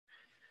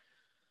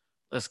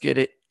Let's get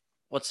it.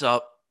 What's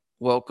up?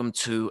 Welcome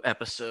to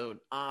episode,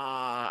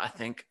 I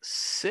think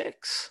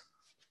 6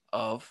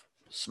 of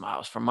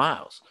Smiles for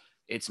Miles.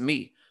 It's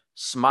me,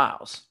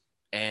 Smiles.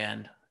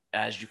 And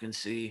as you can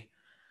see,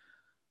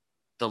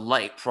 the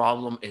light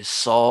problem is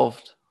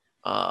solved.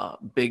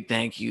 Big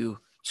thank you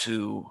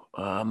to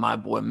my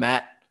boy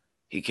Matt.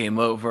 He came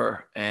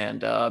over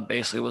and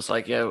basically was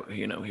like, "Yeah,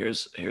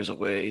 here's a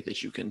way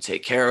that you can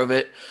take care of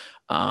it."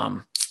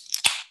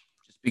 Just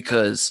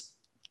because,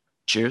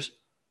 cheers.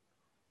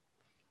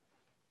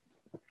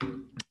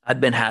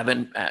 I've been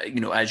having,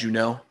 as you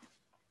know,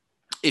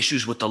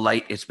 issues with the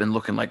light. It's been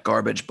looking like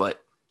garbage,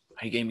 but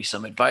he gave me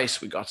some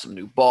advice. We got some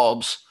new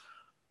bulbs.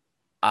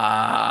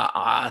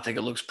 I think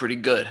it looks pretty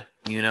good,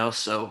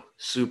 so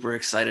super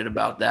excited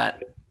about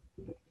that.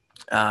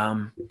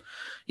 Um,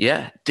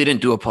 yeah,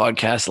 didn't do a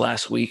podcast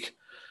last week.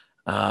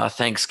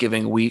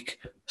 Thanksgiving week,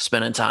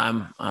 spending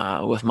time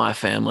with my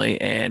family,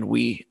 and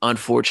we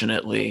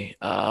unfortunately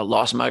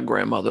lost my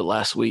grandmother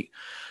last week.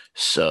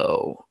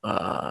 So,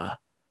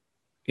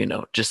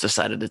 just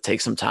decided to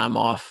take some time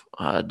off.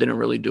 Didn't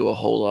really do a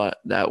whole lot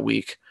that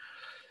week.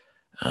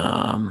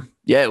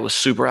 Yeah, it was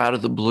super out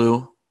of the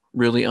blue,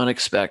 really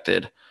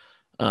unexpected.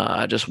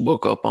 I just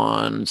woke up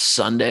on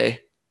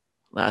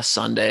last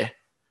Sunday,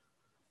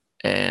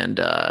 and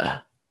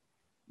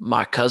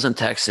my cousin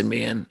texted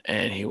me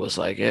and he was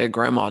like, "Yeah,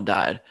 grandma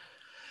died."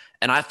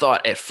 And I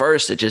thought at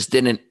first it just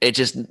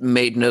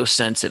made no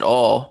sense at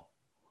all.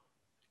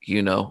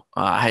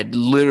 I had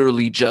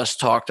literally just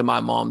talked to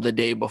my mom the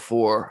day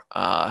before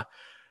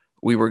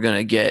we were going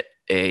to get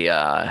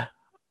a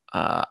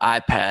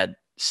iPad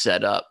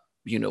set up,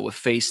 with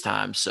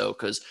FaceTime. So,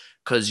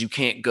 because you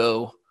can't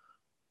go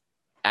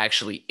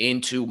actually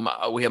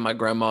we have my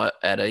grandma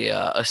at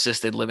a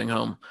assisted living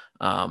home.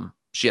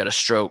 She had a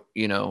stroke,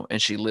 and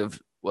she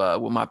lived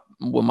actually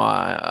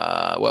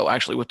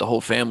with the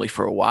whole family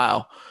for a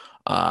while.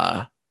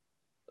 Uh,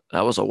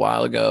 that was a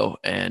while ago,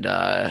 and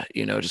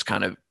just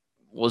kind of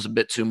was a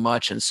bit too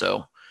much, and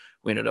so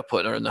we ended up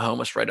putting her in the home.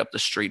 It's right up the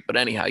street, but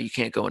anyhow, you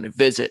can't go in and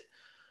visit.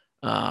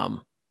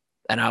 Um,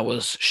 and I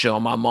was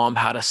showing my mom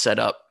how to set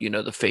up, the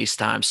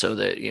FaceTime so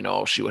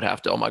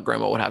that, all my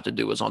grandma would have to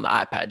do was on the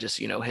iPad, just,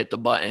 hit the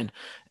button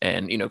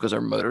and, cause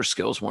her motor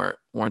skills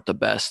weren't the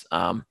best.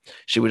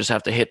 She would just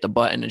have to hit the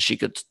button and she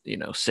could,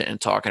 sit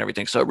and talk and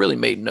everything. So it really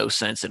made no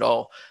sense at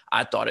all.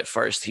 I thought at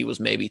first he was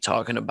maybe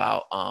talking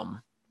about,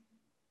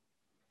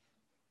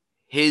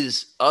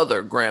 his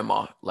other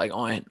grandma, like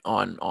on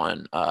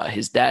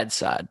his dad's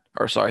side,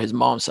 or sorry, his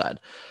mom's side.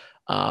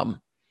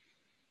 Um,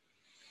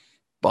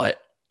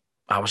 but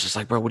I was just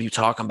like, "Bro, what are you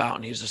talking about?"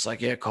 And he was just like,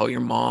 "Yeah, call your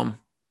mom."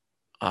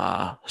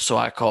 So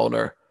I called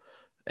her,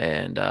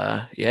 and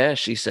yeah,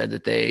 she said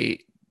that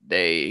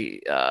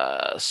they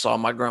saw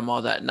my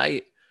grandma that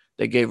night.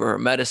 They gave her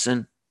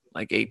medicine,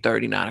 like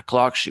 8:30, 9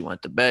 o'clock. She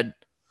went to bed,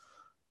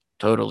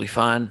 totally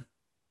fine,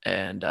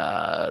 and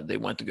they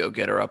went to go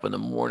get her up in the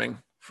morning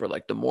for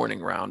like the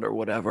morning round or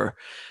whatever,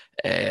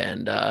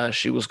 and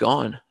she was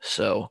gone.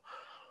 So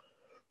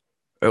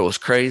it was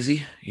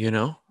crazy,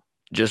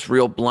 just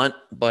real blunt,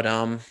 but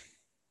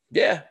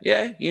yeah,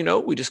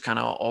 we just kind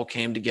of all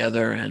came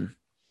together and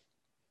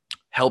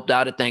helped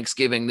out at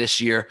Thanksgiving this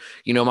year.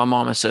 My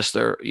mom and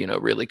sister,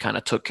 really kind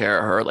of took care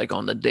of her like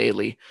on the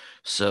daily.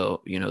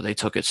 So, they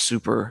took it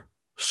super,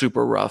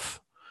 super rough,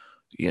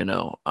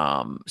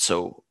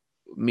 So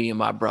me and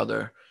my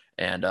brother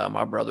and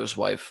my brother's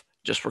wife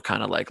just were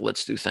kind of like,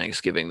 let's do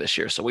Thanksgiving this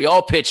year. So we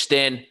all pitched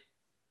in,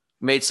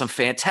 made some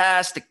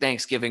fantastic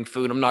Thanksgiving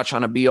food. I'm not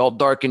trying to be all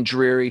dark and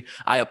dreary.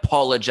 I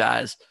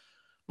apologize,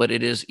 but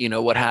it is,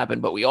 what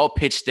happened. But we all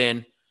pitched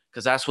in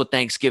because that's what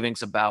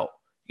Thanksgiving's about,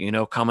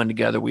 coming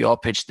together. We all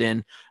pitched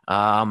in,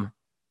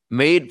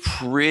 made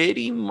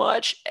pretty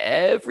much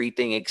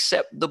everything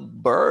except the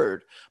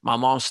bird. My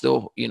mom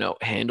still,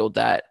 handled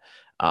that.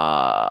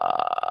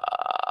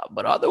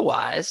 But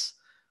otherwise,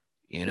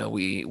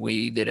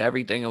 we did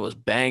everything. It was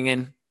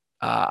banging.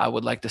 I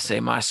would like to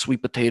say my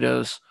sweet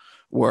potatoes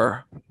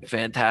were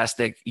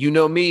fantastic. You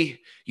know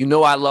me.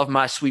 I love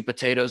my sweet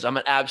potatoes. I'm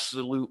an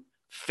absolute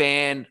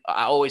fan.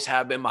 I always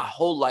have been my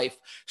whole life.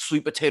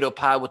 Sweet potato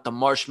pie with the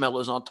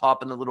marshmallows on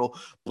top and the little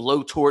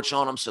blowtorch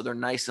on them so they're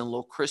nice and a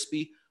little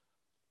crispy.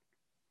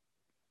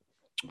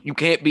 You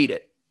can't beat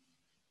it.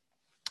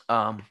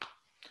 Um,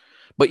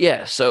 but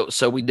yeah, so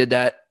we did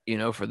that,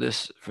 for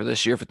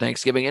this year for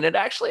Thanksgiving, and it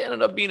actually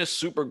ended up being a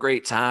super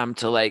great time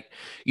to like,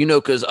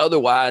 because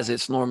otherwise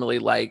it's normally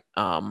like,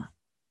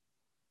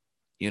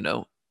 you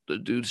know, the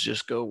dudes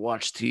just go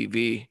watch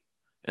TV,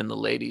 and the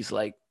ladies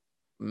like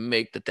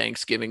make the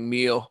Thanksgiving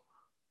meal,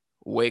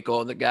 wake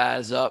all the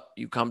guys up.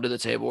 You come to the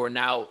table, or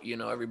now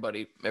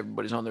everybody's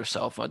on their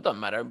cell phone. It doesn't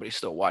matter, everybody's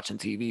still watching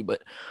TV,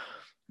 but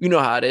you know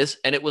how it is.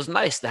 And it was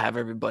nice to have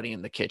everybody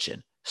in the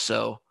kitchen.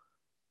 So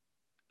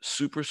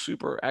super,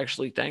 super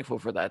actually thankful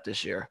for that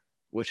this year,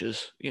 which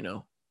is,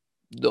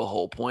 the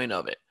whole point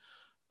of it.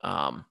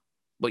 Um,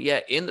 but yeah,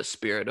 in the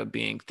spirit of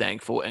being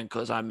thankful, and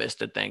because I missed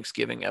the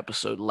Thanksgiving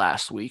episode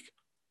last week,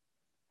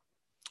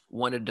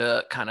 wanted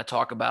to kind of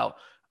talk about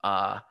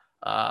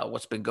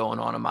what's been going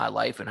on in my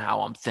life and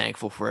how I'm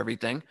thankful for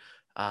everything.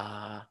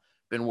 Uh,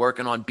 been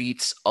working on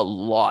beats a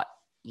lot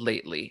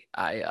lately.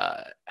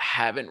 I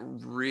haven't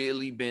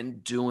really been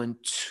doing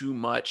too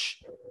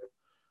much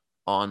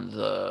on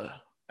the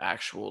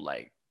actual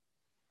like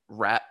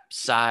rap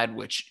side,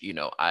 which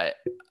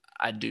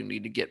I do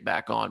need to get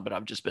back on, but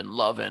I've just been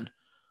loving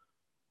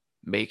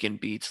making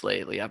beats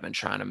lately. I've been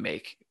trying to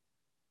make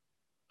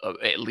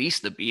at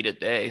least a beat a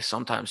day,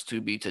 sometimes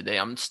two beats a day.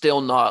 I'm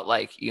still not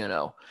like,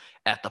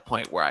 at the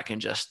point where I can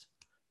just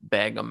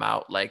bang them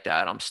out like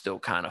that. I'm still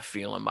kind of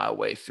feeling my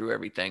way through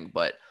everything,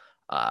 but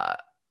uh,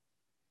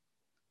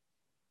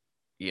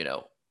 you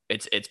know,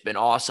 it's been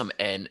awesome.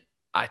 And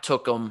I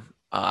took them.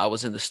 I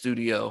was in the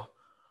studio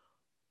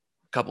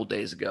a couple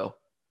days ago,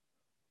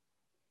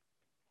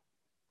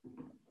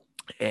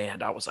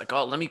 and I was like,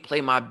 oh, let me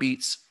play my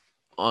beats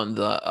on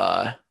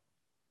the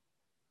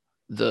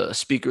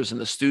speakers in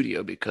the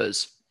studio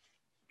because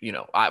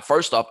I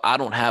first off I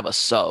don't have a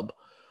sub.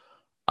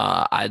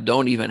 I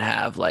don't even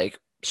have like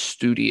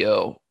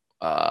studio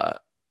uh,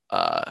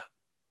 uh,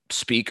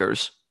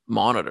 speakers,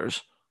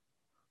 monitors,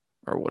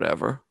 or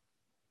whatever.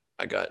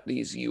 I got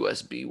these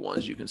USB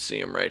ones. You can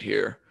see them right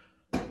here.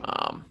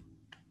 Um,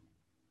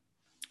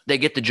 they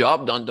get the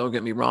job done. Don't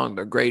get me wrong;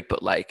 they're great,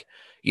 but like,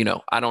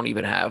 I don't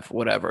even have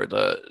whatever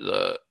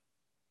the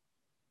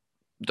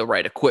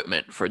right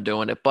equipment for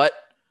doing it. But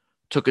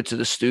took it to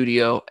the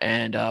studio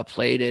and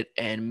played it,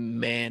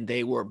 and man,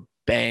 they were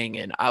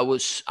banging. I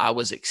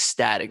was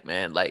ecstatic,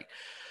 man. Like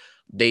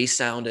they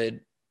sounded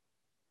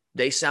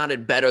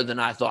better than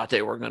I thought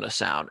they were gonna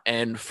sound.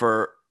 And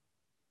for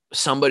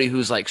somebody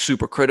who's like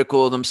super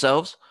critical of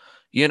themselves,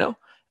 you know,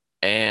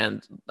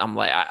 and I'm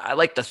like, I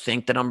like to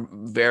think that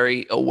I'm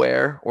very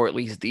aware or at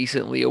least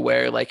decently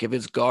aware. Like if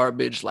it's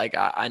garbage, like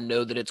I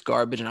know that it's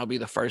garbage and I'll be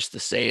the first to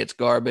say it's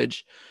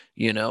garbage,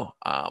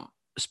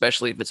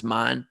 especially if it's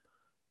mine.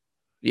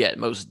 Yeah,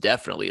 most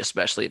definitely,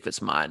 especially if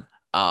it's mine.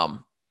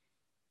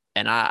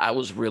 And I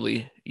was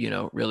really,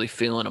 really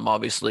feeling them.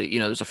 Obviously,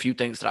 there's a few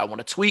things that I want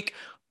to tweak,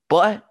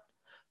 but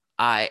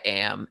I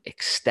am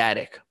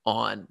ecstatic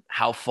on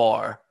how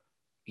far,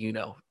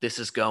 this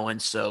is going.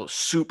 So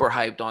super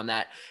hyped on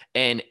that.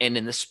 And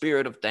in the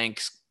spirit of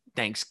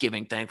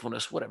Thanksgiving,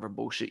 thankfulness, whatever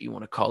bullshit you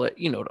want to call it,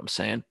 you know what I'm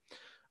saying?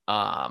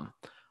 Um,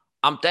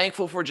 I'm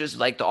thankful for just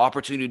like the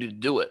opportunity to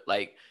do it.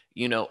 Like,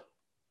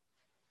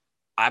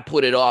 I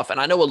put it off, and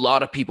I know a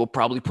lot of people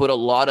probably put a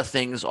lot of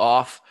things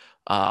off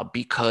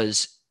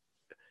because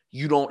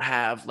you don't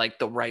have like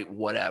the right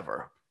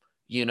whatever,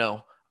 you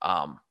know.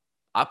 Um,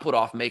 I put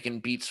off making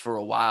beats for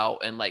a while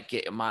and like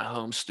getting my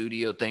home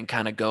studio thing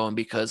kind of going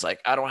because like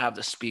I don't have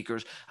the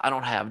speakers, I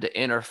don't have the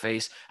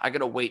interface. I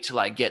gotta wait till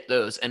I get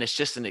those, and it's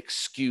just an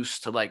excuse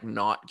to like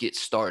not get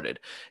started,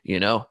 you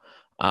know.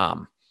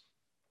 Um,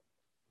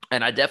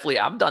 and I've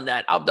done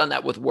that. I've done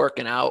that with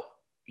working out.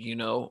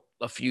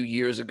 A few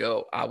years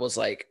ago, I was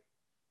like,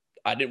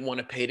 I didn't want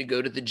to pay to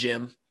go to the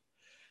gym,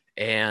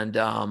 and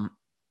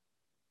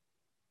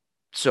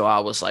so I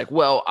was like,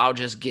 well, I'll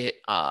just get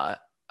uh,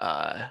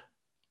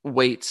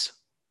 weights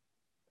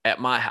at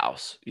my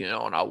house,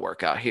 and I'll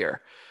work out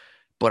here.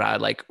 But I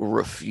like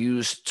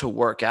refused to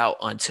work out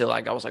until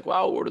like I was like, well,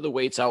 I'll order the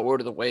weights,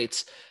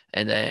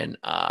 And then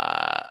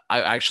I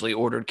actually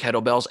ordered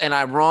kettlebells. And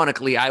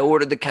ironically, I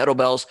ordered the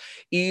kettlebells.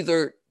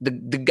 Either the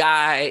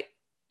guy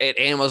at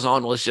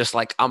Amazon was just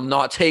like, I'm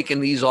not taking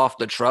these off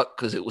the truck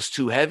because it was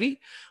too heavy,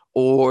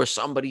 or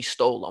somebody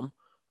stole them.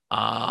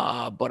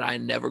 But I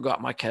never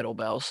got my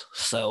kettlebells.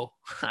 So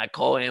I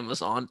call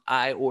Amazon.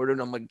 I ordered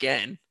them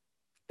again.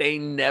 They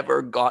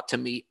never got to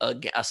me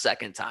a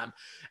second time.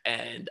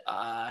 And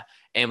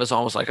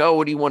Amazon was like, oh,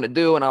 what do you want to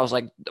do? And I was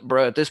like,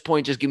 bro, at this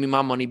point, just give me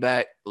my money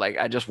back. Like,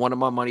 I just wanted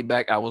my money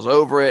back. I was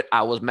over it.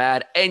 I was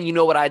mad. And you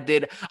know what I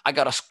did? I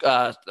got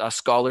a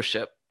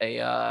scholarship,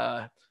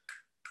 I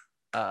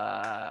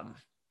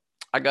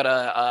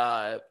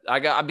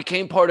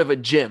became part of a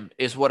gym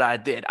is what I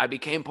did. I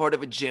became part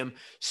of a gym,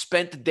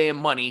 spent the damn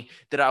money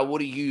that I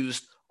would have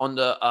used on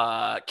the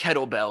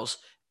kettlebells,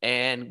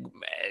 and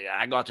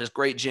I got this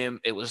great gym.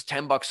 It was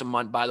 $10 a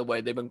month, by the way.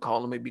 They've been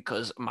calling me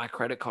because my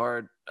credit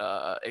card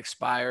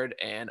expired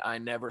and I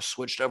never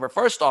switched over.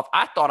 First off,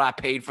 I thought I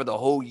paid for the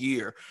whole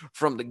year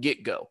from the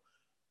get-go.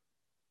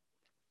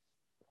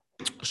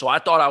 So I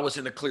thought I was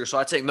in the clear. So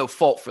I take no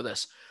fault for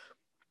this.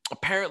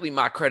 Apparently,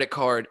 my credit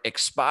card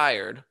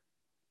expired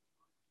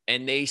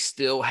and they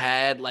still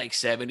had like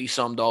 70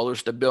 some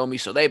dollars to bill me.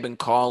 So they've been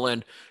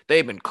calling,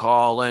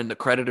 the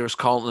creditors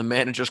calling, the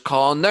managers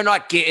calling. They're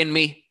not getting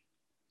me.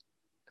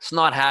 It's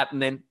not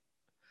happening.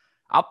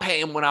 I'll pay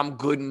them when I'm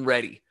good and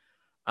ready.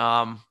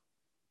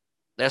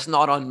 That's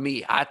not on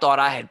me. I thought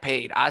I had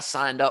paid. I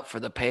signed up for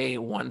the pay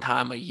one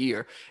time a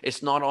year.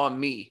 It's not on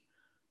me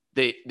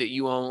that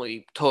you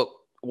only took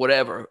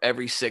whatever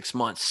every 6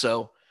 months.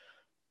 So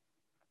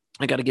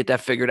I got to get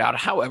that figured out.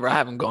 However, I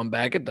haven't gone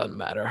back. It doesn't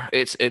matter.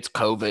 It's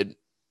COVID.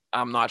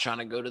 I'm not trying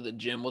to go to the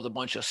gym with a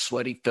bunch of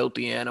sweaty,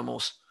 filthy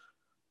animals.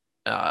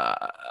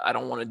 I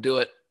don't want to do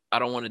it. I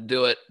don't want to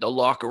do it. The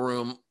locker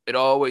room, it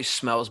always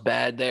smells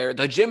bad there.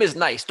 The gym is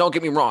nice. Don't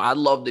get me wrong. I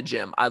love the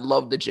gym. I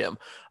love the gym.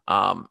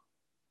 I'm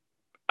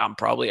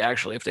probably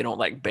actually, if they don't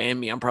like ban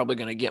me, I'm probably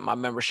going to get my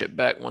membership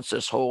back once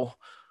this whole,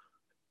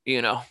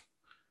 you know,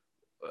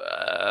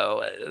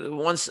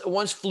 once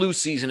flu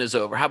season is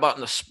over. How about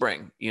in the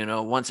spring?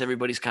 Once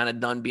everybody's kind of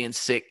done being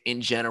sick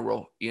in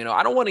general.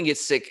 I don't want to get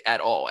sick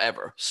at all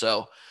ever.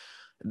 So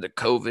the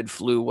COVID,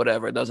 flu,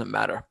 whatever, it doesn't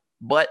matter.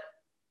 But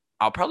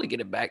I'll probably get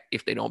it back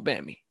if they don't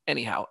ban me.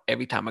 Anyhow,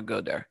 every time I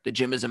go there, the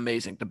gym is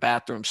amazing. The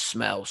bathrooms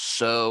smell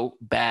so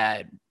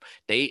bad.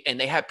 They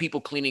have people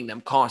cleaning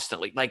them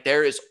constantly. Like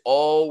there is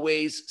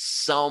always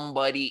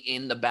somebody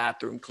in the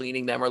bathroom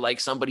cleaning them, or like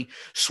somebody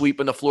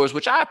sweeping the floors,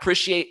 which I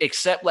appreciate,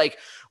 except like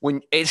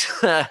when it's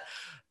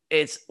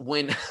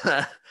when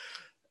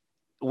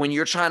when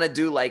you're trying to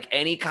do like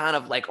any kind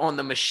of like on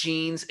the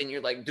machines and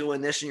you're like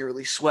doing this and you're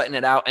really sweating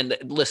it out. And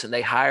listen,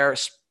 they hire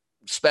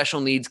special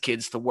needs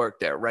kids to work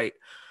there, right?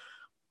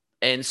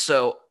 And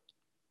so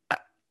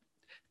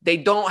they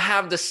don't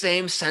have the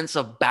same sense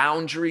of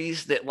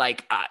boundaries that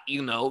like, I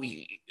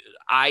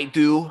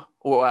do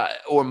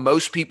or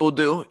most people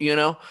do,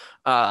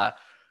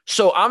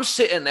 so I'm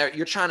sitting there,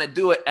 you're trying to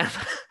do it. And,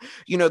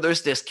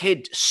 there's this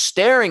kid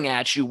staring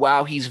at you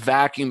while he's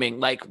vacuuming,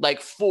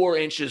 like 4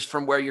 inches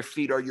from where your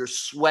feet are. You're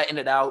sweating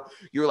it out.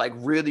 You're like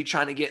really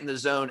trying to get in the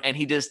zone. And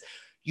he just,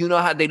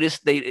 how they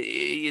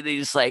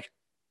just like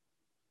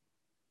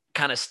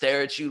kind of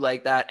stare at you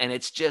like that. And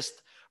it's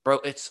just, bro,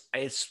 it's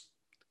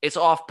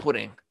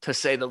off-putting to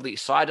say the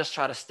least. So I just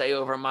try to stay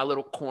over in my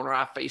little corner.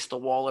 I face the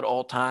wall at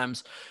all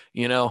times.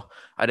 I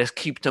just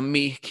keep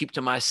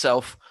to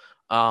myself.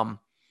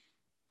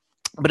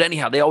 But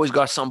anyhow, they always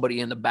got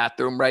somebody in the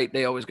bathroom, right?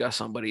 They always got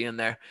somebody in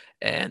there,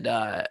 and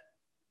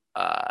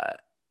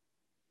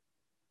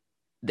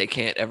they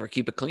can't ever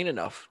keep it clean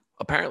enough.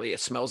 Apparently,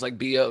 it smells like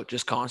BO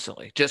just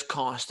constantly,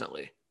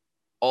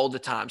 all the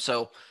time.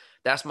 So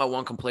that's my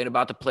one complaint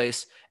about the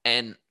place.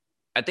 And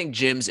I think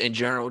gyms in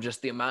general,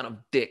 just the amount of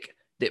dick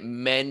that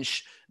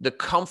the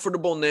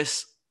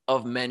comfortableness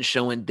of men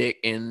showing dick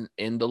in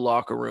the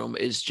locker room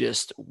is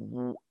just,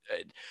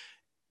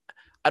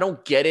 I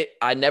don't get it.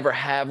 I never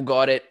have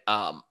got it.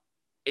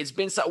 It's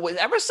been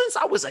ever since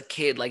I was a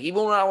kid, like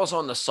even when I was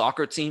on the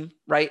soccer team,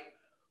 right?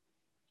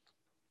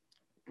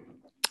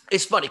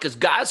 It's funny because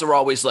guys are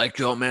always like,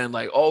 yo, man,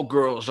 like all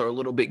girls are a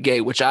little bit gay,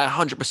 which I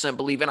 100%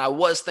 believe. And I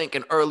was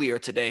thinking earlier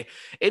today,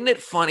 isn't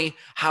it funny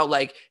how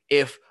like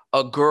if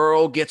a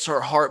girl gets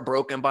her heart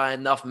broken by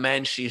enough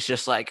men, she's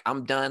just like,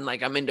 I'm done.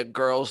 Like I'm into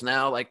girls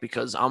now, like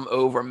because I'm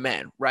over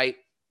men, right?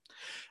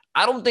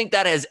 I don't think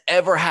that has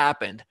ever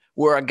happened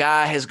where a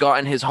guy has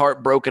gotten his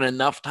heart broken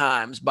enough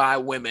times by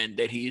women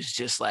that he's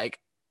just like,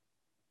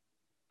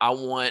 I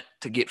want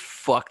to get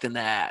fucked in the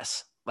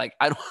ass. Like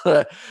I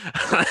don't,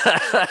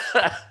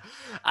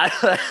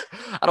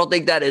 I don't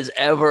think that has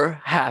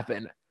ever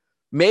happened.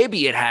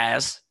 Maybe it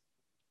has.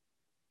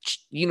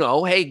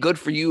 Hey, good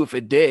for you if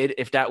it did,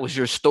 if that was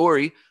your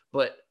story.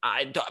 But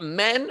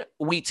men,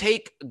 we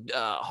take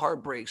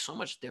heartbreak so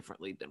much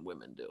differently than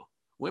women do.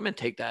 Women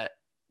take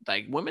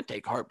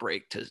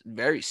heartbreak to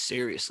very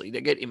seriously.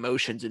 They get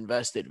emotions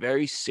invested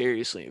very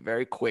seriously and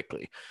very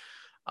quickly.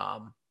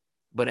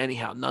 But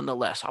anyhow,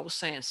 nonetheless, I was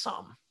saying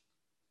something.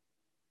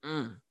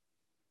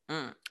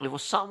 It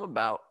was something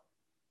about,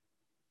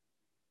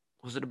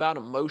 was it about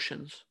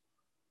emotions?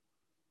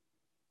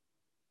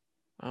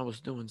 I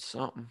was doing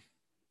something.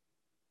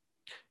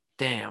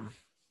 Damn.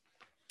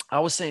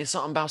 I was saying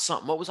something about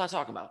something. What was I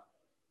talking about?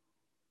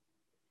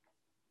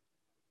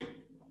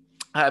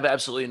 I have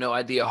absolutely no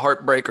idea.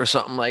 Heartbreak or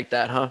something like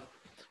that, huh?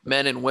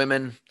 Men and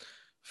women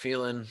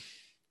feeling,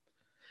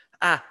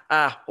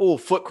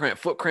 foot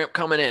cramp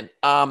coming in.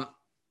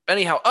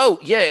 Anyhow,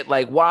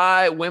 like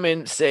why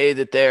women say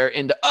that they're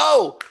into,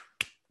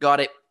 got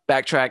it,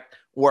 backtrack,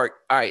 work.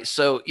 All right,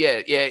 so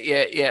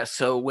yeah.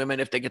 So women,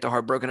 if they get their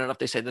heart broken enough,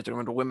 they say that they're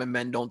into women.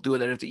 Men don't do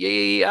it.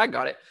 Yeah, I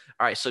got it.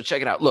 All right, so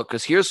check it out. Look,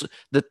 because here's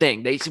the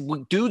thing.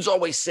 Dudes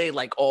always say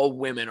like all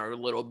women are a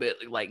little bit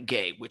like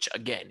gay, which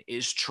again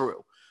is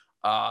true.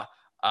 But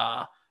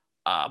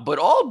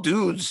all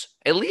dudes,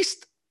 at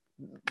least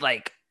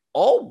like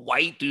all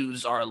white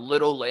dudes are a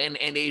little, and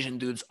Asian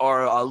dudes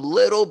are a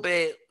little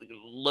bit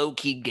low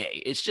key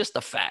gay. It's just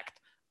a fact.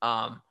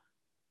 I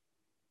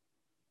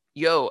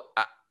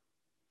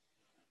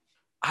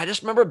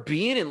just remember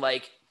being in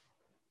like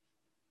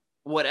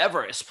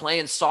whatever, it's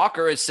playing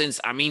soccer since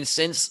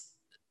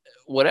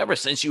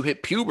you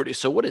hit puberty.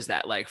 So what is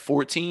that, like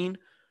 14,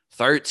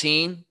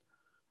 13?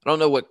 I don't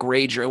know what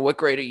grade you're in. What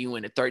grade are you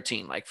in at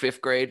 13? Like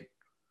fifth grade?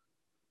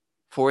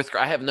 Fourth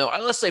grade? I have no,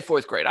 let's say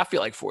fourth grade. I feel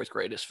like fourth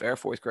grade is fair.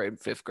 Fourth grade,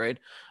 fifth grade.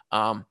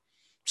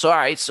 So, all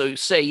right. So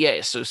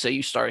say, So say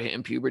you start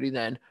hitting puberty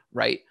then,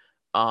 right?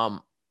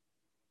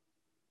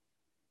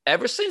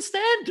 Ever since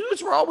then,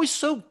 dudes were always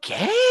so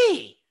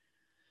gay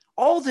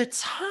all the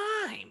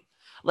time.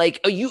 Like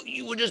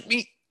you would just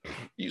be,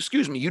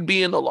 you'd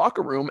be in the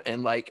locker room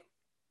and like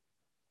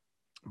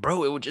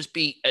bro, it would just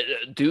be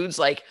dudes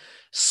like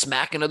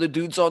smacking other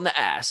dudes on the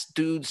ass,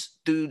 dudes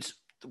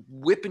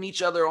whipping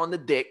each other on the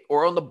dick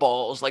or on the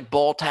balls, like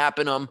ball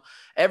tapping them,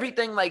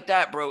 everything like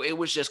that, bro. It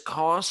was just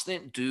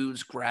constant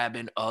dudes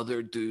grabbing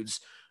other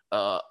dudes'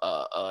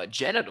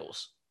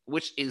 genitals,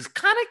 which is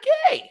kind of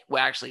gay.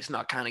 Well, actually, it's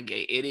not kind of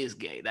gay. It is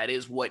gay. That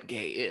is what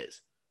gay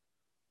is.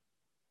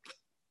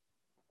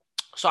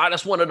 So I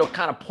just wanted to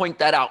kind of point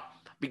that out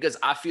because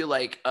I feel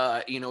like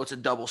it's a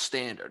double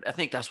standard. I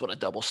think that's what a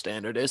double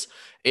standard is.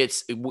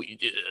 It's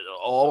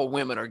all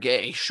women are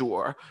gay,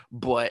 sure,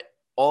 but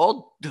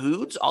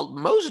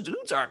most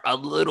dudes are a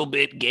little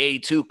bit gay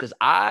too. Because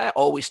I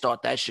always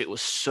thought that shit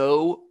was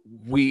so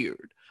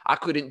weird. I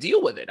couldn't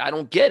deal with it. I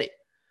don't get it.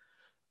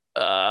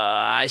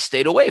 I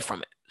stayed away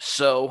from it.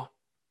 So,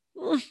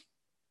 mm,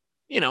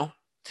 to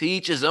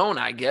each his own,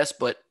 I guess.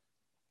 But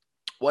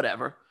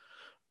whatever.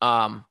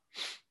 Um,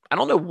 I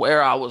don't know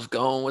where I was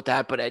going with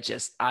that, but I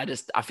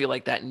feel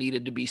like that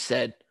needed to be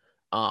said.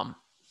 Um,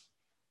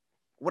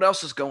 what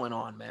else is going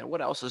on, man?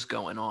 What else is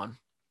going on?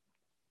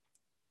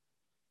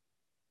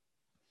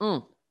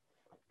 Mm.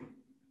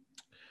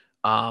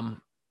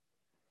 Um,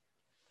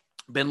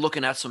 been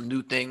looking at some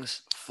new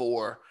things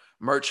for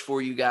merch for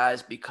you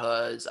guys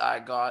because I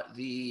got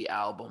the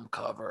album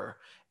cover.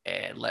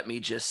 And let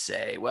me just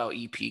say, well,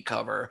 EP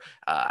cover,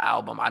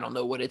 album. I don't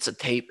know what it's a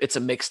tape. It's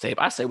a mixtape.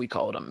 I say we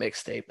call it a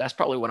mixtape. That's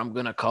probably what I'm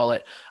gonna call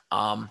it.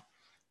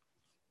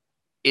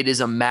 It is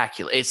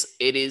immaculate.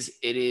 It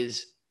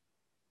is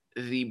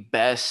the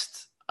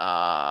best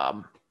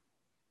I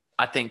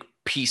think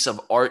piece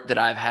of art that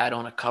I've had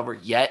on a cover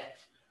yet.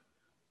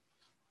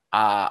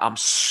 I'm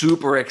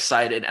super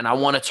excited and I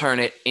want to turn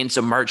it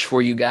into merch for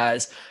you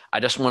guys. I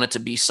just want it to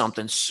be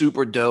something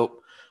super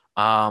dope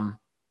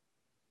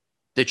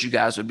that you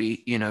guys would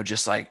be,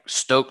 just like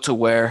stoked to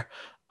wear.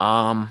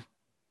 Um,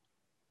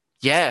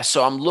 yeah,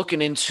 so I'm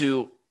looking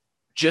into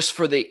just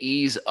for the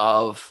ease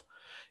of,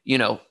 you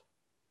know,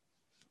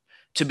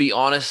 to be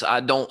honest,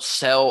 I don't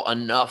sell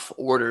enough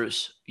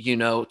orders,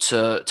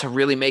 to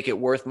really make it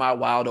worth my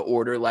while to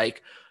order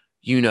like,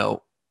 you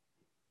know,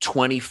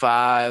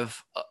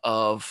 25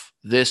 of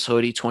this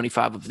hoodie,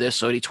 25 of this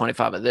hoodie,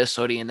 25 of this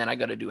hoodie, and then I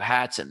got to do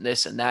hats and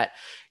this and that.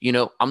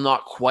 I'm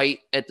not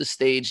quite at the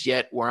stage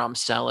yet where I'm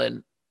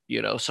selling,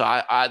 so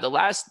I the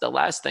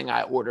last thing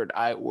I ordered,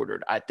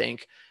 I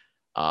think,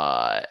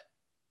 uh,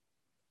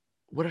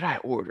 what did I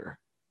order?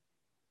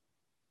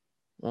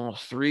 Well,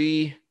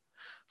 three.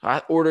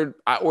 I ordered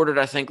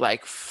I think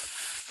like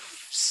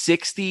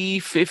 60,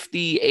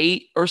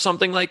 58 or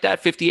something like that,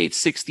 58,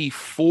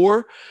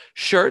 64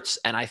 shirts,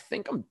 and I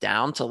think I'm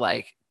down to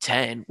like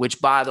 10,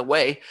 which by the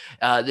way,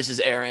 this is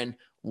Aaron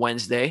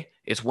Wednesday.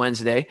 It's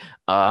Wednesday.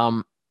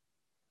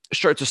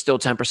 Shirts are still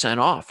 10%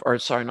 off, or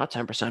sorry, not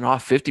 10%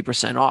 off,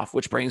 50% off,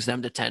 which brings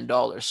them to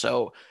 $10.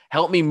 So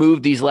help me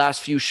move these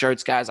last few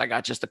shirts, guys. I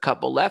got just a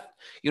couple left.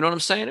 You know what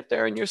I'm saying? If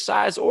they're in your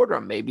size, order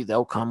them. Maybe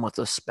they'll come with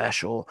a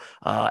special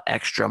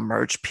extra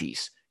merch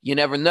piece. You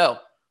never know.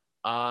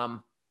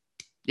 Um,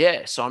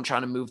 yeah, so I'm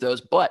trying to move those.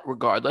 But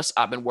regardless,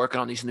 I've been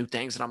working on these new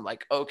things and I'm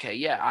like, okay,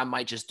 yeah, I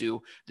might just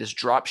do this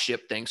drop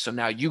ship thing. So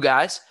now you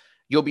guys,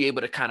 you'll be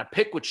able to kind of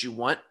pick what you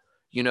want,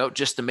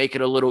 just to make it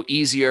a little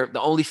easier.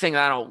 The only thing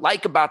I don't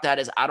like about that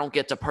is I don't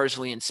get to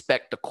personally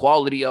inspect the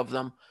quality of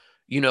them,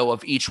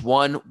 of each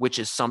one, which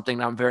is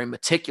something I'm very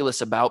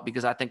meticulous about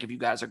because I think if you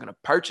guys are going to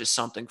purchase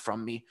something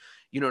from me,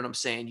 you know what I'm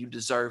saying? You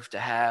deserve to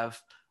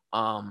have,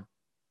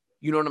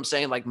 you know what I'm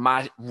saying? Like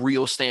my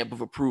real stamp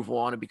of approval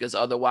on it because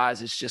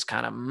otherwise it's just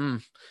kind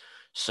of,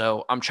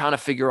 So I'm trying to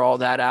figure all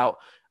that out.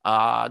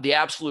 The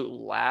absolute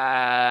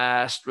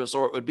last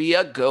resort would be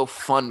a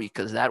GoFundMe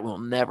because that will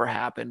never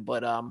happen.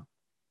 But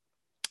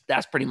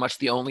that's pretty much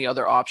the only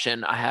other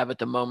option I have at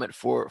the moment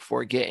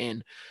for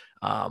getting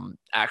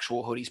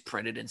actual hoodies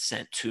printed and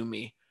sent to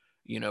me,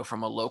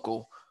 from a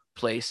local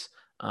place.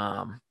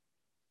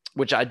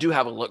 Which I do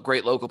have a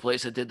great local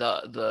place that did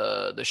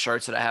the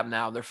shirts that I have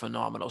now. They're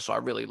phenomenal. So I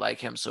really like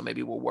him. So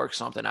maybe we'll work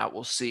something out.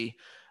 We'll see.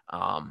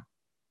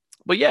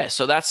 But yeah,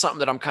 so that's something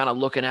that I'm kind of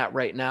looking at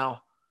right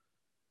now.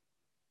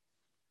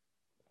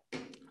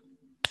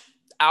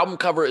 Album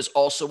cover is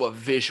also a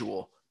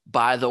visual,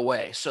 by the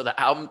way. So the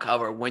album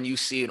cover, when you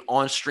see it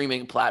on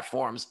streaming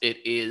platforms,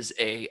 it is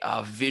a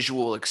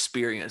visual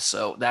experience.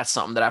 So that's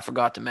something that I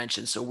forgot to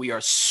mention. So we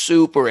are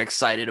super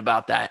excited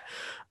about that.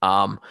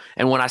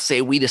 And when I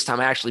say we this time,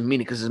 I actually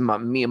mean it because it's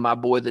me and my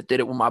boy that did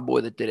it. When my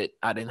boy that did it,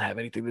 I didn't have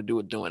anything to do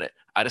with doing it.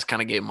 I just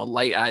kind of gave him a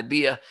light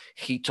idea.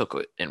 He took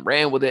it and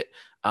ran with it.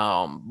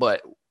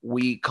 But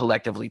we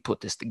collectively put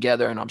this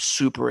together, and I'm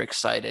super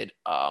excited.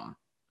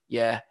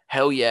 Yeah,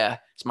 hell yeah.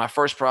 It's my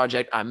first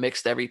project. I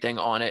mixed everything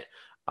on it.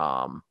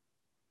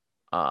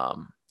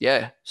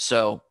 Yeah,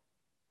 so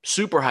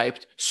super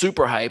hyped,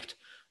 super hyped.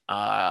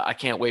 I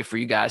can't wait for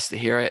you guys to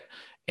hear it.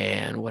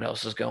 And what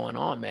else is going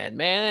on, man?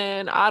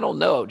 Man, I don't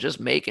know. Just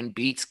making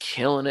beats,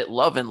 killing it,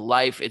 loving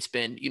life. It's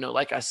been,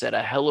 like I said,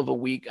 a hell of a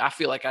week. I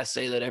feel like I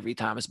say that every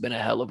time. It's been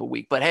a hell of a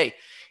week. But hey,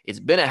 it's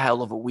been a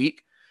hell of a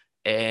week.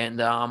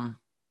 And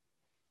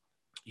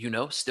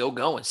still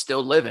going,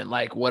 still living.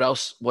 Like what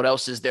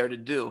else is there to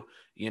do,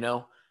 you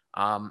know?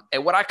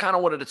 And what I kind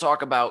of wanted to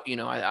talk about,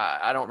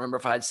 I don't remember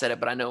if I had said it,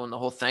 but I know in the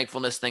whole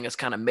thankfulness thing is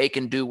kind of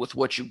making do with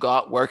what you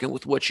got, working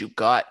with what you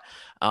got.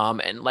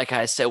 And like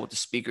I said with the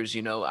speakers,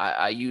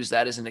 I use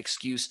that as an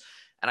excuse.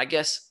 And I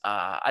guess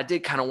I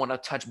did kind of want to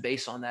touch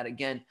base on that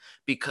again,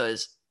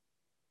 because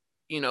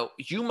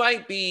you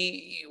might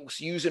be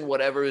using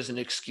whatever as an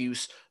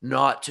excuse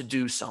not to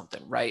do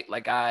something, right?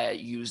 Like I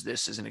use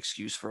this as an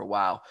excuse for a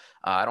while.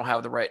 I don't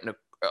have the right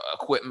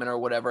equipment or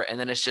whatever. And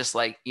then it's just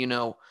like,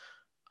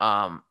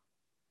 um,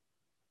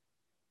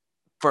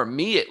 for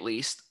me at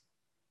least,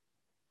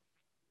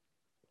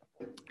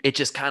 it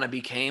just kind of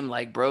became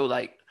like, bro,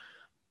 like,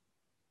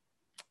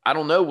 I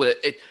don't know what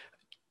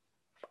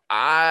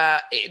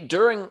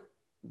during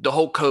the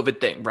whole COVID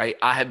thing, right?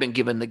 I have been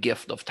given the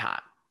gift of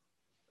time,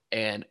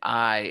 and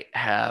I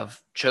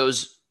have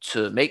chose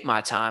to make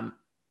my time,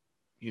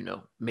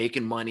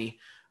 making money,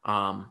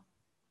 um,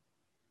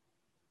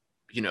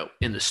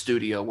 in the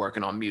studio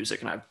working on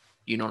music. And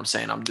you know what I'm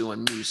saying? I'm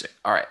doing music.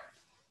 All right.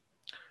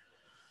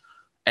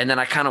 And then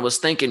I kind of was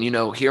thinking,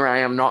 here I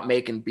am not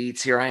making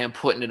beats. Here I am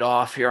putting it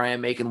off. Here I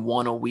am making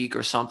one a week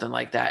or something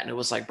like that. And it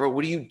was like, bro,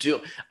 what do you do?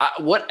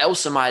 What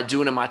else am I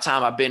doing in my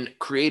time? I've been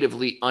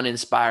creatively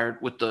uninspired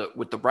with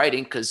the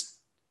writing, because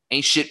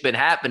ain't shit been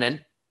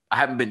happening. I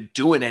haven't been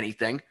doing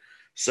anything.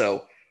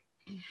 So,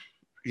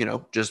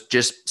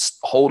 just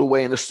hold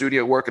away in the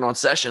studio working on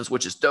sessions,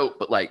 which is dope.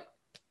 But like,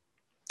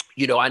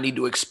 I need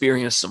to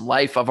experience some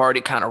life. I've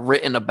already kind of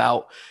written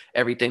about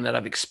everything that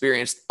I've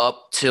experienced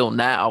up till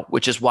now,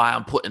 which is why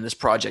I'm putting this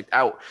project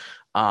out.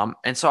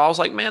 And so I was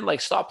like, man,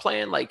 like stop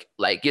playing, like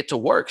get to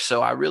work.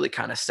 So I really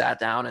kind of sat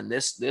down, and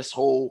this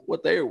whole,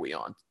 what day are we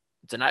on?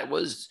 Tonight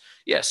was,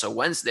 yeah, so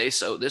Wednesday.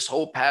 So this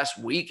whole past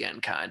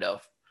weekend kind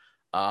of,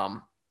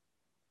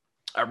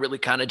 I really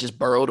kind of just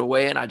burrowed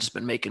away, and I just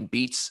been making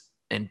beats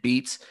and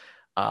beats.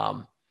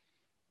 Um,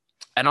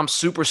 and I'm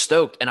super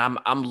stoked, and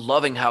I'm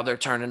loving how they're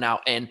turning out.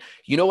 And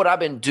you know what I've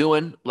been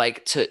doing,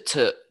 like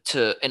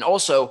and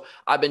also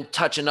I've been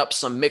touching up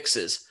some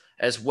mixes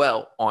as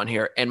well on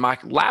here. And my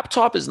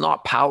laptop is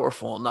not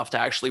powerful enough to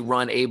actually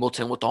run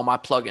Ableton with all my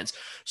plugins.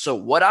 So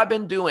what I've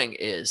been doing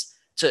is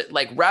to,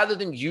 like, rather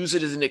than use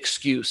it as an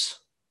excuse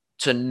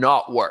to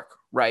not work,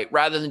 right?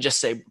 Rather than just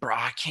say, bro,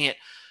 I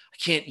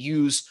can't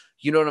use,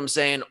 you know what I'm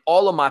saying?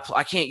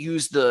 I can't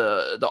use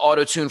the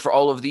auto tune for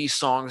all of these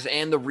songs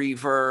and the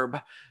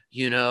reverb,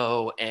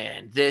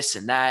 and this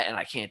and that, and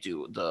I can't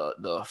do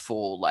the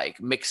full like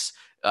mix,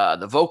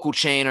 the vocal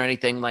chain or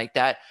anything like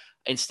that.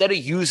 Instead of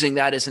using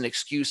that as an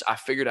excuse, I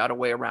figured out a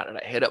way around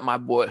it. I hit up my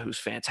boy, who's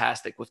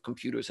fantastic with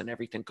computers and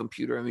everything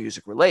computer and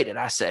music related.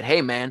 I said,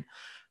 hey man,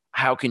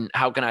 how can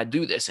I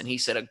do this? And he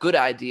said a good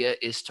idea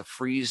is to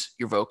freeze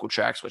your vocal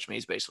tracks, which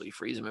means basically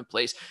freeze them in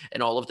place,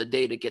 and all of the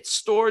data gets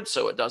stored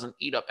so it doesn't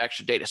eat up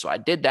extra data. So I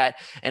did that,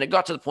 and it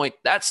got to the point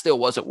that still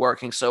wasn't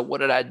working. So what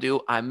did I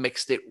do? I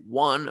mixed it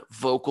one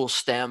vocal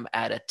stem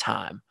at a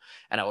time,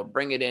 and I would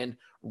bring it in,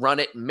 run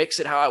it, mix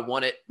it how I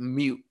want it,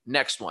 mute,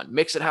 next one,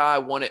 mix it how I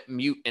want it,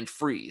 mute, and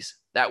freeze.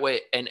 That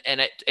way, and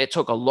it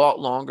took a lot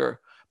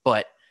longer,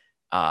 but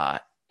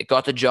it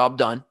got the job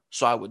done.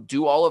 So I would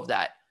do all of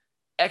that,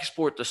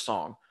 export the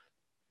song,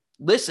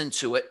 listen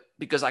to it,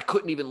 because I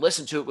couldn't even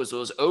listen to it because it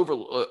was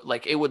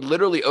like it would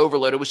literally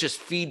overload. It was just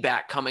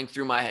feedback coming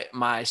through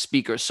my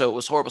speakers. So it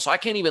was horrible. So I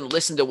can't even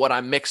listen to what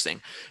I'm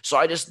mixing. So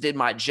I just did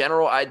my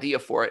general idea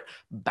for it,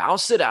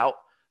 bounce it out,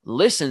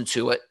 listen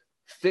to it,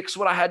 fix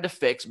what I had to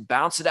fix,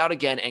 bounce it out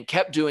again, and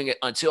kept doing it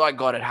until I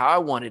got it how I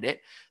wanted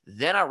it.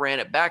 Then I ran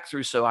it back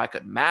through so I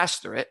could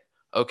master it.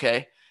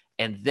 Okay.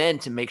 And then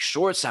to make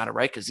sure it sounded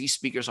right, because these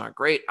speakers aren't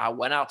great, I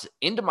went out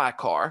into my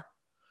car,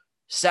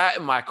 sat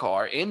in my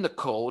car in the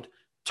cold,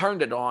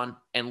 turned it on,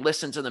 and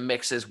listened to the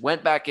mixes,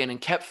 went back in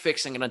and kept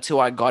fixing it until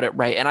I got it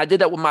right. And I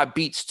did that with my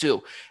beats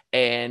too.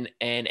 And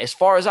as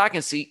far as I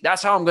can see,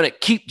 that's how I'm going to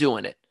keep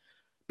doing it,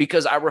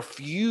 because I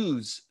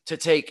refuse to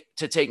take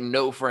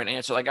no for an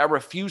answer. Like I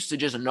refuse to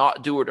just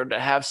not do it or to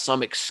have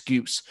some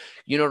excuse.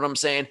 You know what I'm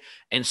saying?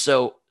 And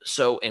so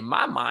in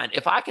my mind,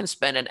 if I can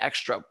spend an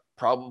extra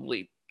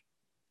probably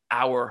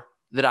hour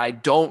that I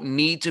don't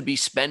need to be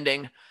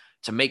spending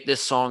to make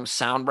this song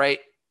sound right,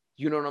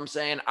 you know what I'm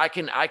saying? I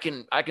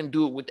can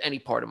do it with any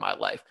part of my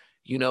life,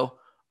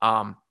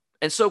 and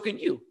so can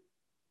you,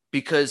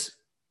 because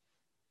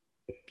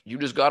you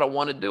just got to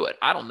want to do it.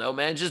 I don't know,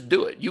 man. Just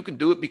do it. You can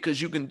do it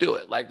because you can do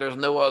it. Like there's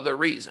no other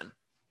reason.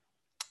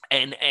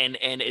 And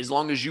as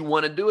long as you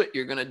want to do it,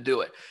 you're going to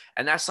do it.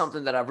 And that's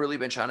something that I've really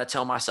been trying to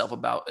tell myself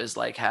about, is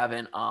like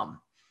having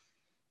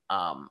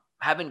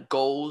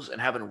goals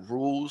and having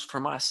rules for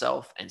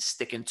myself and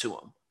sticking to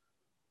them.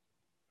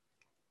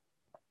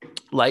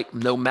 Like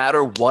no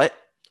matter what,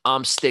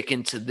 I'm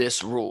sticking to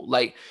this rule.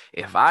 Like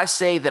if I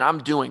say that I'm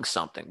doing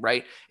something,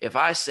 right? If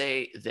I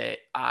say that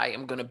I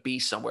am going to be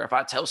somewhere, if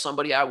I tell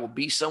somebody I will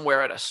be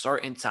somewhere at a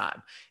certain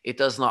time, it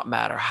does not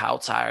matter how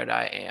tired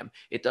I am.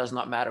 It does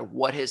not matter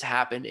what has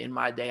happened in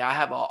my day. I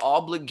have an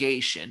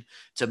obligation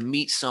to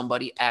meet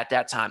somebody at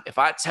that time. If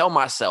I tell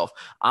myself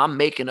I'm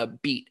making a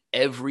beat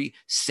every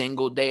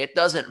single day, it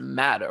doesn't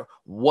matter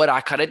what I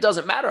cut. It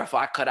doesn't matter if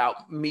I cut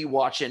out me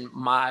watching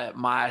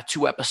my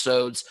 2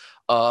 episodes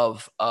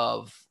of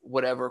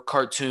whatever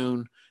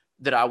cartoon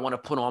that I want to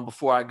put on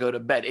before I go to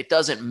bed. It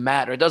doesn't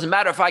matter. It doesn't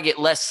matter if I get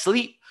less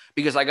sleep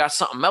because I got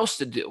something else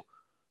to do.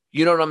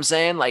 You know what I'm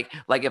saying? Like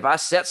if I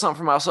set something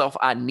for myself,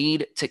 I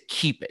need to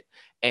keep it.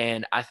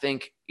 And I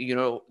think,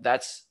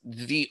 that's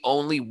the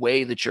only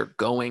way that you're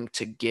going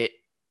to get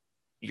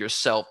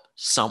yourself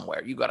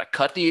somewhere. You got to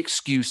cut the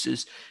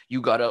excuses.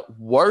 You got to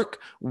work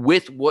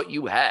with what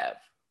you have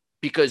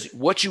because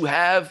what you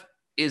have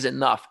is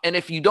enough. And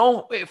if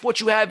what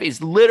you have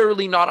is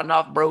literally not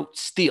enough, bro,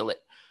 steal it.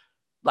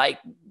 Like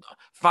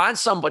find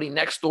somebody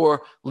next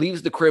door,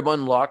 leaves the crib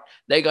unlocked.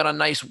 They got a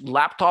nice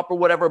laptop or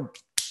whatever.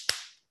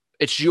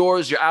 It's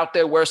yours. You're out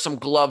there. Wear some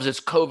gloves. It's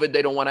COVID.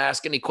 They don't want to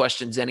ask any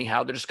questions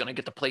anyhow. They're just going to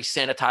get the place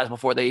sanitized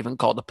before they even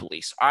call the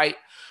police. All right.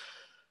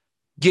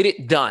 Get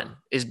it done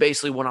is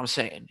basically what I'm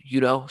saying.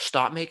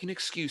 Stop making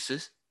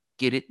excuses.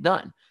 Get it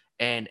done.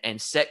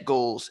 And set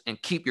goals and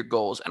keep your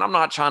goals. And I'm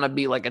not trying to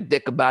be like a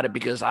dick about it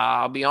because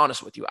I'll be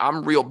honest with you.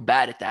 I'm real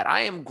bad at that.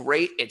 I am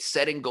great at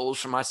setting goals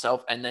for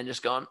myself and then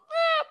just going,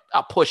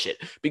 I'll push it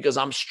because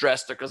I'm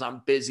stressed or because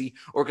I'm busy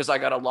or because I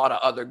got a lot of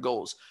other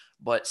goals.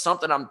 But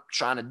something I'm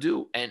trying to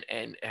do, and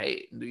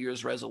hey, New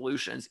Year's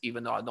resolutions,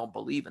 even though I don't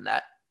believe in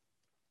that,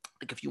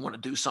 like if you want to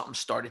do something,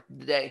 start it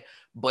today.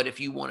 But if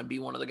you want to be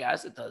one of the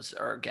guys that does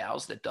or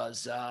gals that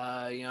does,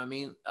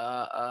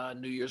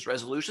 New Year's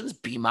resolutions,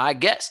 be my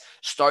guest.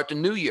 Start the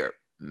new year.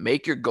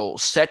 Make your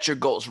goals. Set your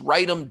goals.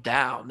 Write them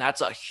down.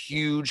 That's a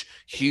huge,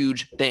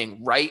 huge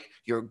thing. Write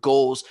your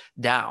goals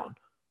down.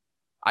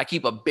 I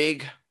keep a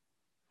big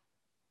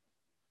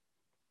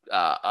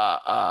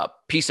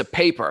piece of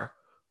paper.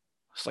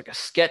 It's like a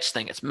sketch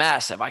thing. It's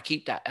massive. I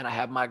keep that, and I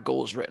have my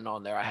goals written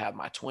on there. I have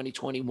my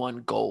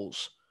 2021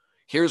 goals.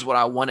 Here's what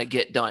I want to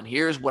get done.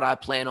 Here's what I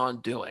plan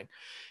on doing.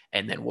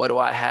 And then what do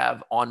I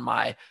have on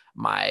my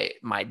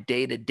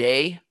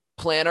day-to-day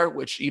planner,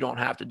 which you don't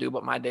have to do,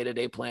 but my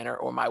day-to-day planner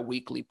or my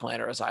weekly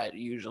planner, as I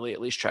usually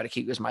at least try to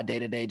keep, because my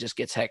day-to-day just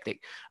gets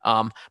hectic.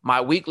 My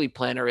weekly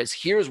planner is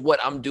here's what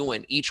I'm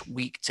doing each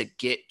week to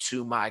get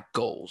to my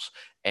goals.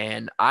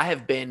 And I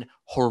have been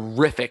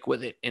horrific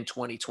with it in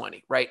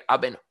 2020, right?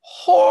 I've been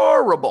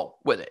horrible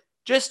with it,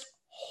 just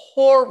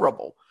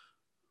horrible.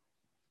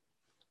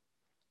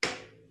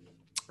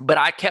 But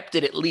I kept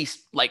it at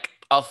least like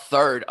a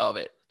third of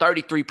it,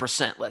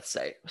 33%, let's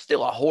say.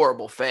 Still a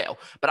horrible fail,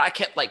 but I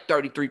kept like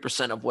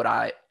 33% of what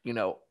I,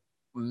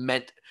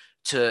 meant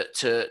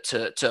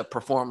to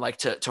perform, like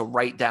to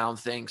write down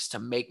things, to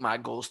make my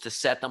goals, to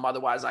set them.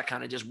 Otherwise, I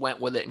kind of just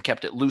went with it and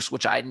kept it loose,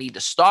 which I need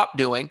to stop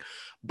doing.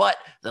 But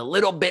the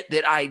little bit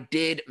that I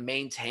did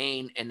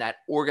maintain and that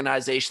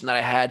organization that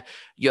I had,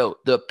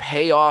 the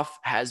payoff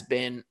has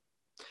been,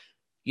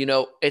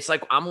 it's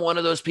like I'm one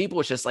of those people.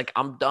 It's just like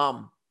I'm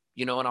dumb.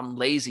 And I'm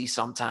lazy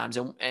sometimes.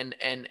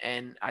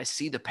 And I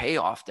see the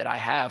payoff that I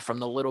have from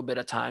the little bit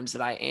of times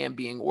that I am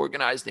being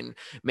organized and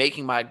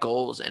making my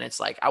goals. And it's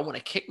like, I want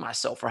to kick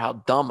myself for how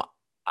dumb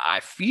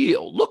I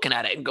feel looking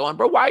at it and going,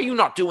 bro, why are you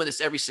not doing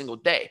this every single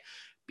day?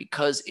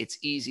 Because it's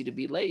easy to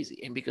be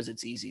lazy and because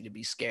it's easy to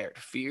be scared.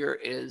 Fear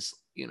is,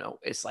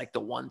 it's like the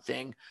one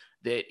thing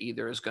that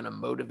either is going to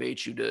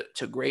motivate you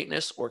to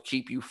greatness or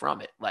keep you from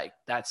it. Like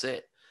that's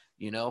it.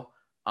 There's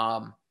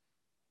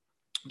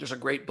a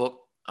great book.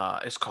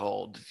 It's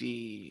called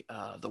the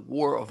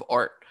War of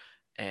Art,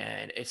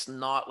 and it's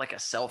not like a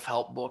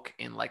self-help book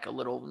in like a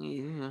little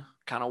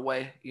kind of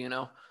way,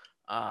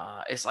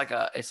 It's like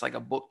a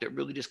book that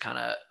really just kind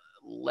of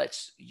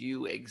lets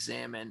you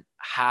examine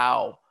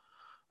how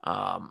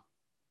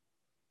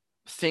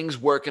things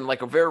work in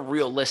like a very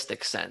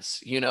realistic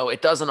sense.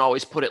 It doesn't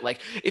always put it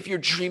like if you're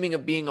dreaming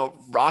of being a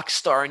rock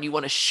star and you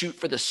want to shoot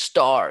for the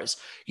stars,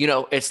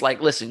 it's like,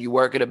 listen, you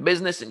work at a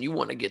business and you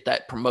want to get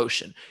that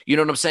promotion. You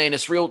know what I'm saying?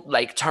 It's real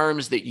like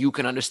terms that you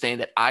can understand,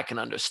 that I can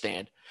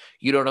understand.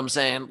 You know what I'm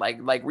saying?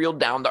 Like real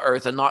down to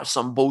earth and not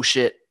some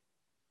bullshit.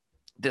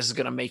 This is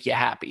going to make you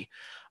happy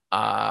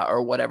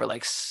or whatever.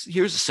 Like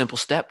here's a simple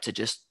step to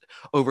just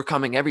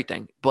overcoming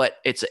everything. But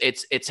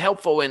it's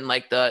helpful in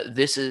like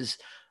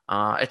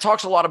it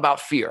talks a lot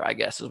about fear, I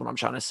guess, is what I'm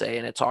trying to say.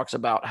 And it talks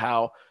about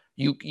how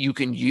you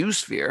can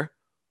use fear,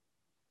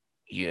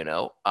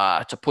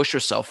 to push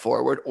yourself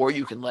forward, or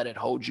you can let it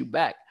hold you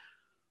back.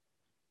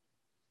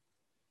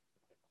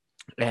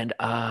 And,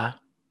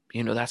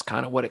 that's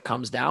kind of what it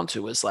comes down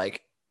to is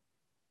like,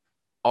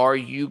 are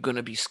you going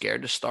to be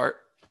scared to start?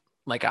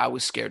 Like I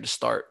was scared to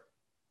start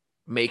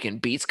making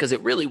beats because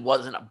it really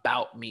wasn't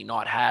about me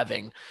not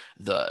having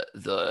the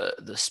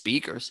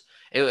speakers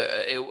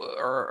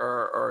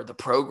or the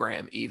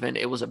program. Even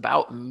it was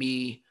about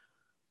me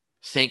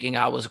thinking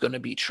I was going to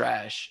be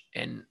trash,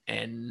 and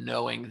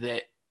knowing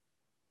that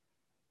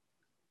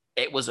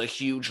it was a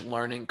huge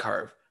learning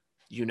curve,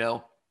 you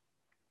know.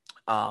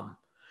 Um,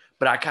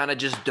 but I kind of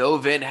just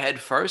dove in head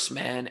first,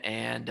 man,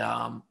 and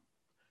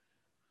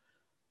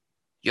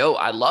yo,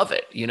 I love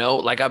it.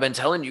 Like I've been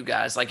telling you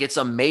guys, like it's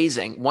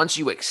amazing once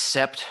you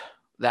accept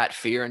that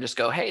fear and just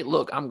go, hey,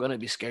 look, I'm going to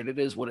be scared. It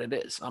is what it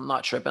is. I'm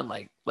not tripping.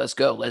 Like, let's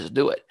go, let's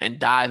do it and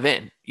dive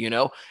in,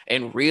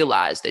 and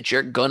realize that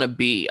you're going to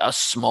be a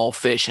small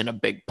fish in a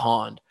big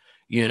pond,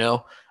 you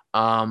know?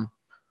 Um,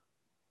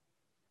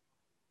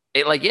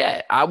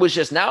 yeah, I was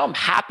just, now I'm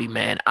happy,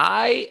 man.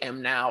 I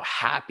am now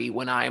happy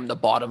when I am the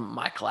bottom of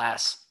my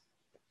class.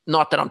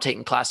 Not that I'm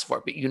taking classes for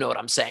it, but you know what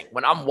I'm saying.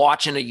 When I'm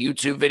watching a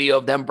YouTube video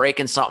of them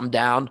breaking something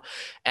down,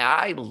 and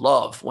I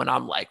love when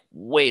I'm like,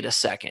 wait a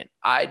second,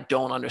 I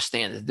don't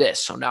understand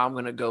this. So now I'm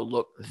going to go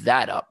look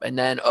that up. And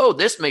then, oh,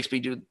 this makes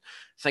me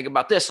think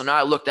about this. So now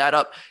I look that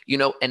up,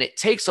 and it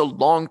takes a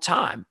long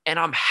time. And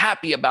I'm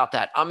happy about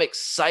that. I'm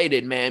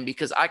excited, man,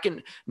 because I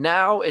can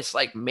now, it's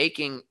like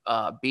making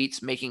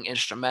beats, making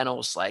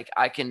instrumentals. Like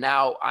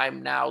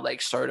I'm now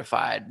like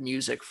certified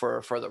music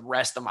for the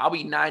rest of them. I'll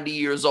be 90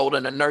 years old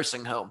in a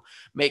nursing home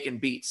making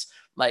beats.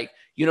 Like,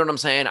 you know what I'm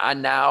saying? I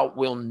now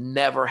will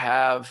never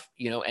have,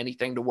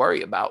 anything to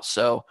worry about.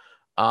 So,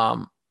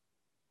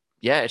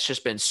 yeah, it's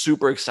just been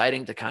super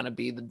exciting to kind of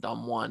be the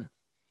dumb one,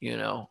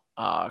 because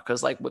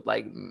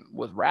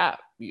with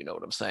rap, you know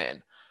what I'm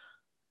saying?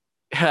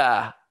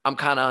 Yeah, I'm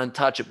kind of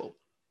untouchable.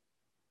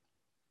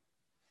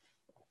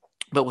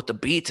 But with the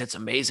beats, it's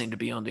amazing to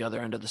be on the other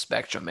end of the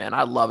spectrum, man.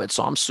 I love it.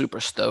 So I'm super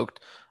stoked.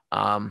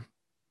 Um,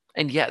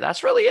 and yeah,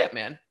 that's really it,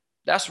 man.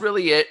 That's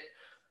really it.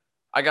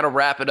 I got to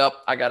wrap it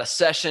up. I got a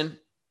session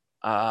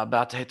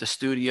about to hit the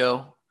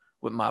studio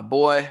with my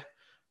boy.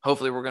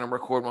 Hopefully we're going to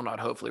record. Well, not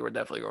hopefully. We're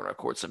definitely going to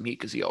record some heat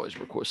because he always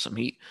records some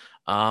heat.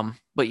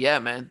 But yeah,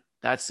 man,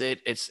 that's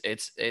it. It's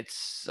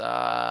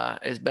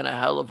been a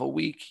hell of a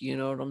week. You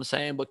know what I'm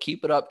saying? But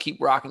keep it up.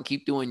 Keep rocking.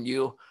 Keep doing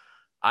you.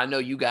 I know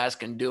you guys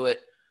can do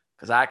it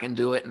because I can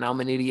do it and I'm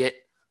an idiot.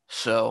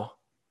 So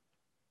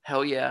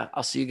hell yeah.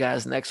 I'll see you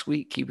guys next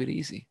week. Keep it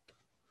easy.